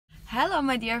Hello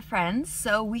my dear friends,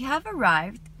 so we have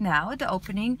arrived now at the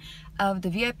opening of the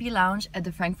VIP lounge at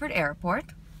the Frankfurt airport,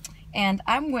 and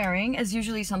I'm wearing, as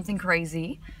usually, something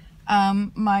crazy,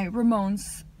 my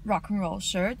Ramones rock and roll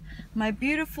shirt, my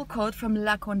beautiful coat from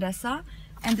La Condesa,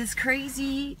 and this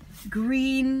crazy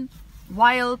green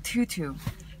wild tutu.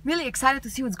 Really excited to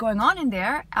see what's going on in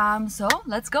there, so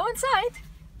let's go inside.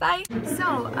 Bye!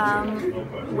 So,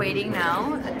 waiting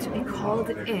now to be called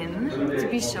in, to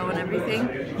be shown everything.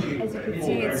 As you can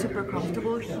see, it's super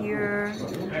comfortable here.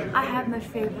 I have my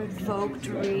favorite Vogue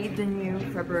to read, the new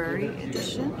February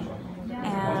edition.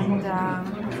 And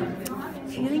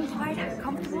feeling quite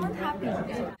comfortable and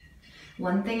happy.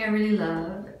 One thing I really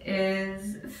love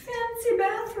is fancy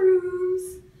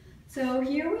bathrooms. So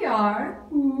here we are.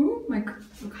 Ooh, look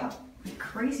how my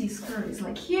crazy skirt is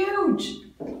like huge.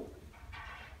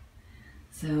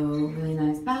 So, really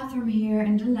nice bathroom here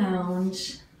in the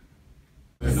lounge.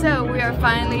 So, we are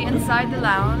finally inside the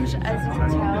lounge. As you can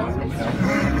tell, it's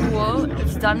really cool.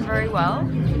 It's done very well.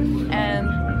 And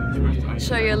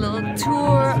show you a little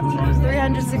tour,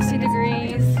 360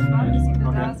 degrees.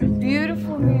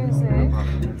 Beautiful music.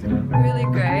 Really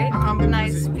great.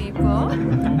 Nice people.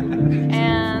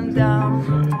 And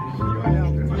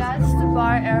that's the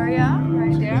bar area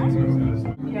right there.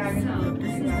 So,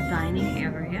 this is the dining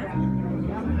area,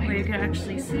 where you can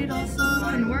actually sit also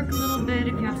and work a little bit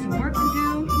if you have some work to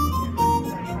do.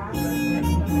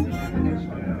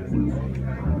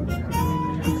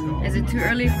 Is it too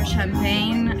early for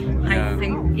champagne? No. I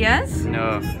think yes?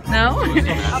 No. No?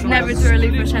 Never too early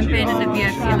for champagne in the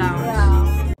VIP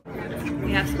lounge.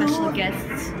 We have special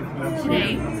guests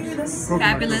today.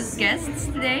 Fabulous guests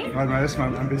today. There's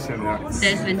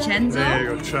Vincenzo.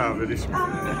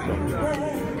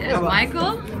 There's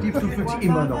Michael. Die wird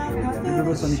immer noch hören. Du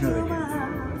wirst doch nicht mehr weggehen.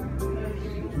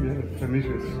 Für mich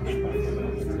ist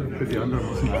für die anderen.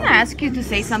 Can I ask you to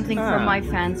say something for my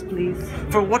fans, please?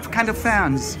 For what kind of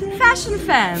fans? Fashion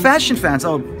fans. Fashion fans.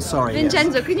 Oh, sorry.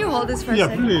 Vincenzo, yes. can you hold this for a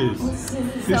second? Please.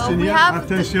 So we have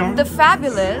the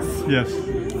fabulous. Yes.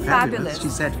 Fabulous. She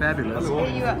said fabulous.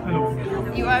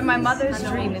 You are my mother's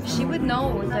dream. If she would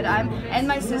know that and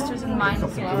my sisters and mine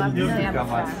as well, I would say I'm a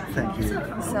fan. Thank you.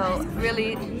 So,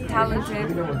 really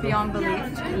talented beyond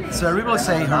belief. So everybody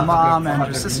say her mom and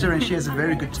her sister, and she has a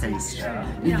very good taste.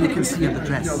 You can see in the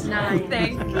dress. No,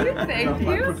 thank you, thank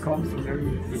you.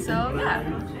 So, yeah.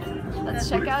 Let's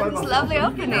check out this lovely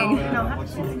opening.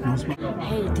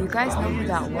 Hey, do you guys know who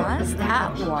that was?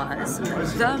 That was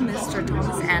the Mr.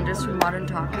 Thomas Anders from Modern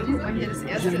Talking.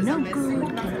 You're no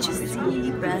good, can't you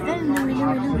see, brother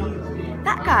Louie?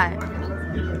 That guy.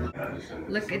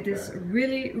 Look at this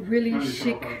really, really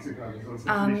chic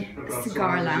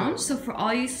cigar lounge. So for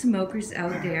all you smokers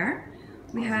out there,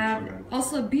 we have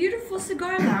also a beautiful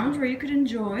cigar lounge where you could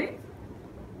enjoy.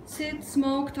 Sit,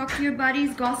 smoke, talk to your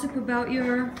buddies, gossip about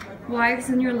your wives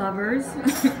and your lovers.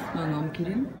 No, I'm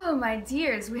kidding. Oh my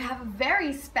dears, we have a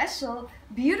very special,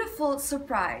 beautiful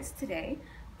surprise today.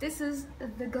 This is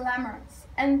the glamorous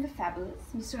and the fabulous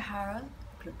Mr. Harald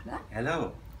Glööckler.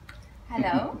 Hello.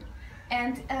 Hello.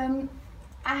 And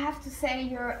I have to say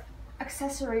your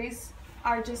accessories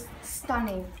are just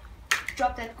stunning.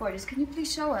 Drop dead gorgeous. Can you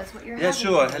please show us what you're having? Yeah,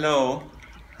 sure. Hello.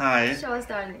 Hi. Show us,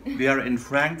 darling. We are in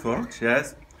Frankfurt,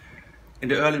 yes. In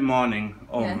the early morning.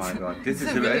 Oh yes. my God. This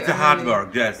is Really it's a hard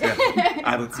work, yes. Yeah.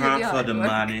 I work hard for the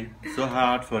money. So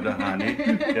hard for the honey.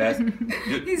 Yes.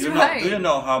 Do you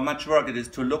know how much work it is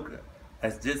to look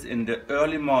at this in the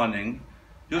early morning?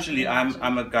 Usually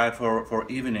I'm a guy for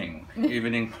evening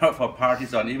for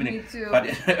parties on evening. Me too. But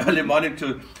in the early morning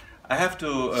I have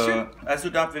to I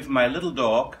stood up with my little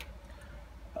dog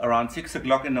around 6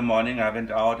 o'clock in the morning. I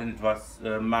went out and it was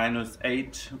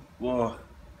 -8. Whoa.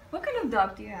 What kind of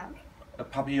dog do you have? A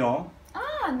papillon.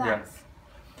 Ah, nice. Yes.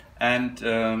 And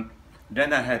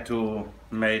then I had to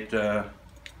make a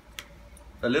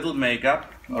little makeup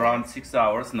around 6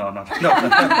 hours. No.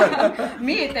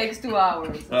 Me, it takes 2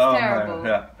 hours. It's Oh, terrible.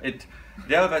 Yeah.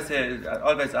 They always say,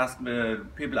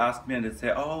 people ask me and they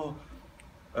say, oh,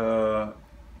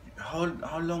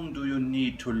 how long do you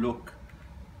need to look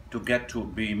to get to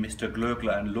be Mr.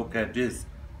 Glööckler and look at this?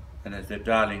 And I said,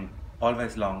 darling,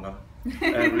 always longer.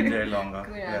 Every day longer.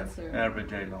 Good yes. answer. Every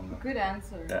day longer. Good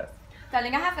answer. Yes.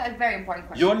 Darling, I have a very important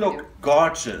question. You look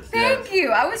gorgeous. Thank yes. you.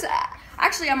 I was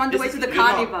actually I'm on the way to the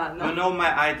carnival. You know,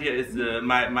 my idea is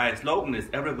my slogan is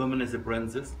every woman is a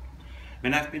princess.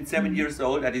 When I've been 7 years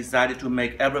old, I decided to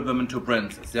make every woman to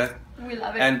princess. Yes. We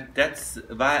love it. And that's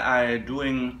why I'm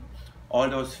doing all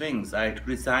those things. I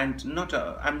designed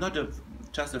I'm not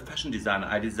just a fashion designer.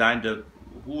 I designed a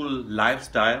whole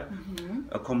lifestyle,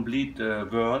 a complete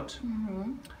world.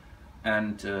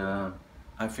 and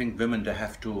I think women, you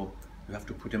have to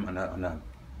put them on a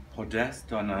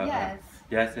podest, on a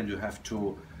yes, and you have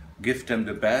to give them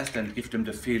the best and give them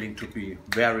the feeling to be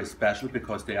very special,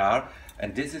 because they are,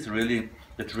 and this is really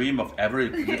the dream of every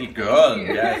little girl.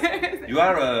 Yes,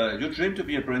 you dream to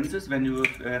be a princess when you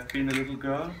have been a little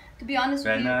girl. To be honest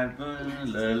with you, when I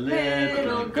was a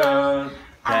little girl,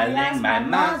 telling my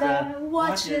mother,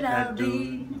 what should I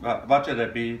be? What should I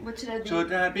be? What should I be?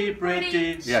 Should I be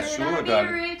pretty? Yeah, should sure. I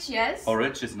be rich? Yes. Oh,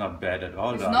 rich is not bad at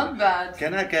all. It's not bad.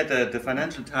 Can I get the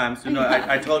Financial Times? You know,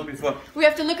 I told before. We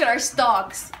have to look at our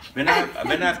stocks. When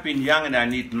I've been young and I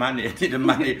need money,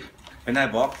 when I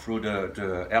walk through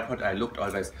the airport, I looked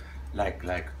always like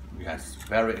yes,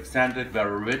 very eccentric,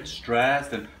 very rich,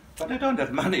 dressed, but I don't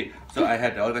have money. So I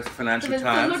had always Financial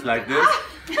Times like this.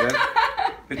 Yes,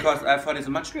 because I thought it's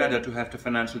much better to have the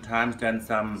Financial Times than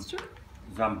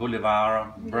some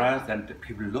boulevard press, and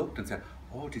people looked and said,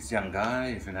 oh, this young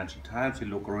guy, Financial Times, he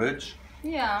look rich.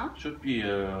 Yeah. Should be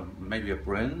maybe a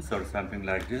prince or something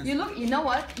like this. You know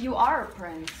what? You are a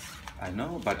prince. I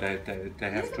know, but they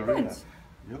have to realize.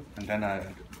 Yep. And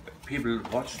then people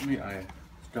watched me. I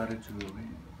started to read.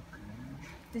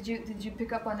 Okay. Did you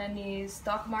pick up on any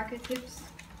stock market tips?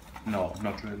 No,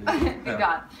 not really. Thank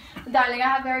God. Darling, I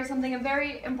have a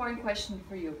very important question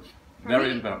for you.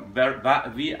 Very important.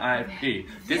 VIP.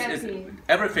 This is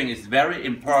everything is very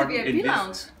important in this.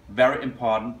 Lounge. Very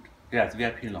important. Yes,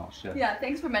 VIP lounge. Yes. Yeah,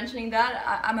 thanks for mentioning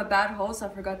that. I'm a bad host. I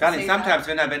forgot to Darling, say sometimes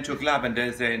that. when I went to a club and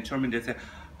they say in German, they say,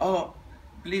 "Oh,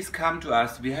 please come to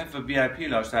us. We have a VIP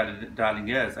lounge." Darling,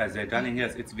 yes. I say, darling,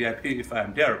 yes, it's VIP if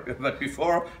I'm there. But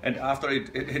before and after it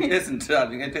isn't,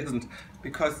 darling. It isn't,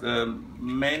 because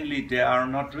mainly they are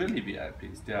not really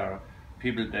VIPs. They are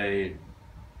people they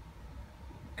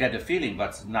get a feeling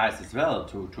what's nice as well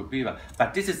to be.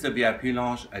 But this is the VIP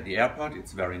lounge at the airport.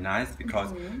 It's very nice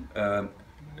because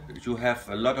you have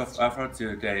a lot of efforts.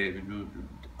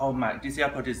 This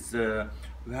airport is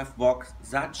you have walked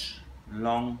such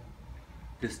long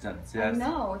distance. Yes. I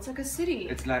know, it's like a city.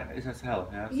 It's as hell.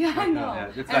 Yes. Yeah, I know.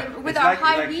 Yeah. It's and with our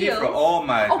high heels. Oh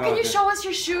my God. Can you show us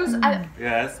your shoes?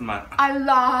 Yes, I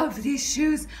love these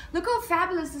shoes. Look how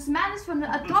fabulous this man is, from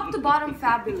top to bottom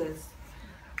fabulous.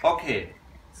 Okay.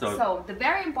 So the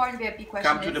very important VIP question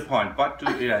come to the point. What's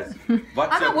I'm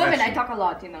your a woman, question? I talk a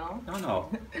lot, you know. No.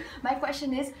 My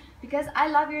question is, because I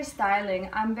love your styling,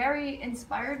 I'm very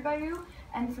inspired by you,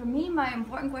 and for me, my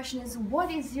important question is,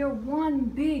 what is your one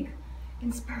big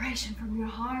inspiration from your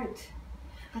heart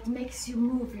that makes you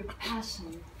move, your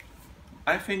passion?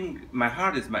 I think my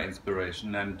heart is my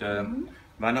inspiration, and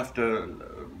one of the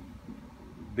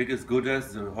biggest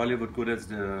gooders, the Hollywood gooders,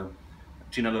 the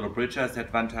Gina Lollobrigida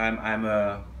said one time, I'm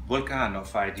a volcano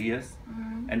of ideas,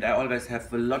 and I always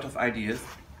have a lot of ideas.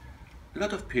 A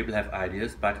lot of people have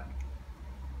ideas, but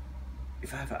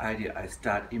if I have an idea, I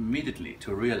start immediately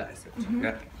to realize it.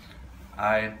 Yeah?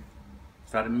 I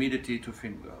start immediately to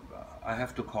think, I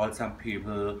have to call some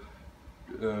people.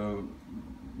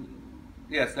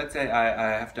 Yes, let's say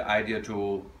I have the idea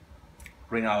to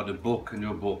bring out a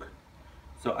new book.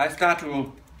 So I start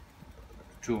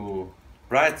to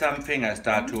write something, I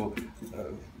start to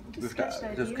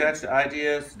sketch the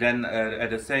ideas, then at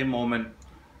the same moment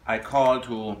I call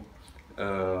to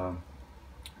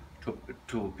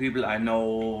people I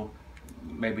know,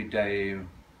 maybe they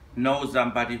know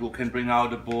somebody who can bring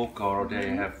out a book, or they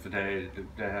have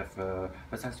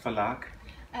was heißt Verlag?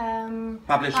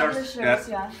 Publishers, yes.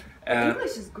 Yeah.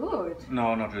 English is good.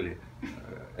 No, not really.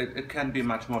 It can be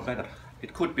much more better.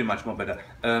 It could be much more better.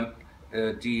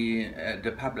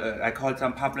 I called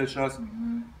some publishers,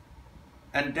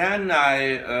 and then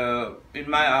in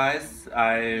my eyes,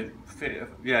 I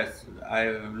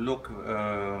look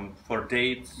for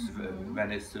dates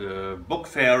when it's a book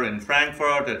fair in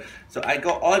Frankfurt. So I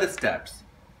go all the steps,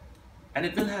 and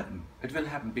it will happen. It will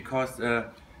happen because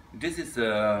this is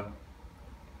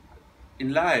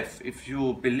in life. If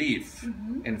you believe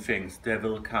in things, they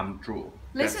will come true.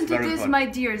 Listen to this, my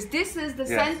dears. This is the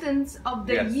sentence of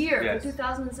the year for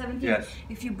 2017. Yes.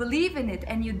 If you believe in it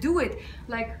and you do it,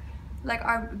 like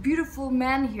our beautiful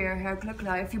man here, Herr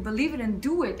Glööckler, if you believe it and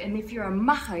do it, and if you're a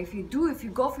macher, if you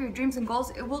go for your dreams and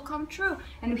goals, it will come true.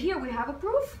 And here we have a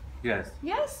proof. Yes.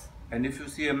 Yes. And if you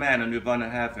see a man and you want to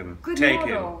have him, good take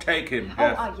model. Him. Take him.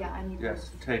 Yes. Oh, yeah, I need Yes,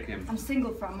 this. take him. I'm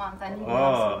single for a month. I need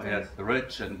yes,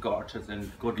 rich and gorgeous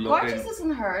and good looking. Gorgeous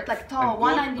doesn't hurt, like tall,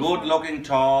 195. Good looking,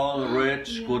 tall,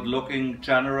 rich, good looking,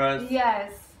 generous.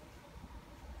 Yes.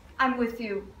 I'm with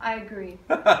you. I agree.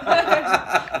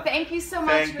 Thank you so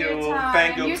much for your time.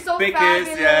 Thank you. You're so because,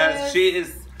 fabulous. Yes, she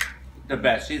is the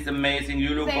best. She's amazing.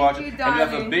 You look Thank gorgeous. you, And you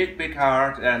have a darling. big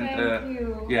heart. And Thank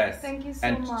you. yes. Thank you so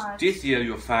and much. this year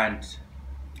you find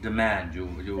the man. You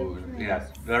yes,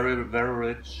 very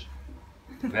rich,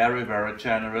 very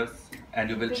generous, and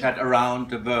you will chat around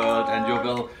the world, and you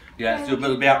will. Yes, you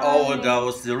will wear all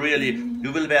those really.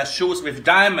 You will wear shoes with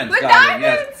diamonds, With darling.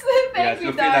 diamonds? Yes, Thank yes. you,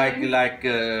 You darling. feel like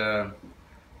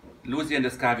Lucy in the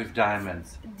sky with diamonds.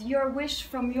 Your wish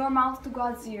from your mouth to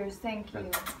God's ears. Thank you.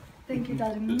 Thank you,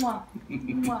 darling. Mwah.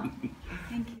 Mwah.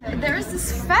 Thank you. There is this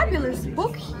fabulous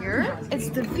book here. It's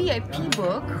the VIP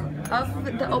book of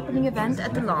the opening event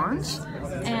at the launch.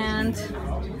 And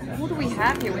who do we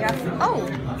have here? We have, oh,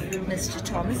 Mr.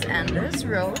 Thomas Anders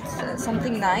wrote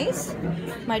something nice.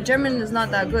 My German is not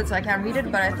that good, so I can't read it,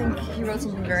 but I think he wrote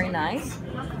something very nice.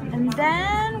 And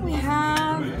then we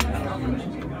have,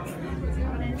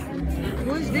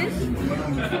 who is this?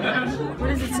 What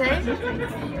does it say?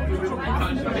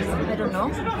 I don't know.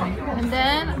 And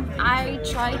then I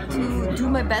tried to do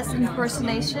my best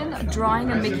impersonation, drawing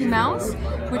a Mickey Mouse,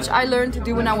 which I learned to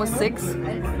do when I was 6.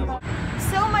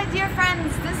 So my dear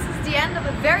friends, this is the end of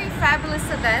a very fabulous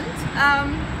event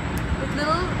with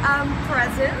little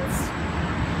presents,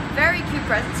 very cute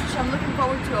presents, which I'm looking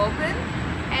forward to open.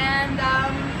 And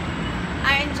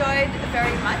I enjoyed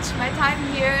very much my time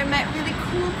here. I met really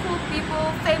cool people,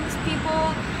 famous people,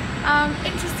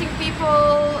 interesting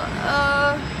people.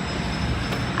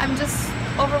 I'm just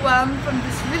overwhelmed from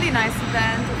this really nice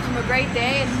event, from a great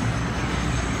day, and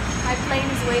my plane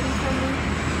is waiting for me.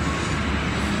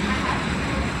 I have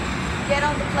to get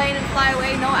on the plane and fly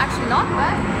away. No, actually not,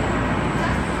 but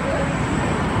just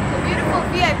the beautiful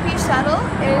VIP shuttle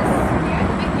is here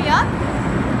to pick me up.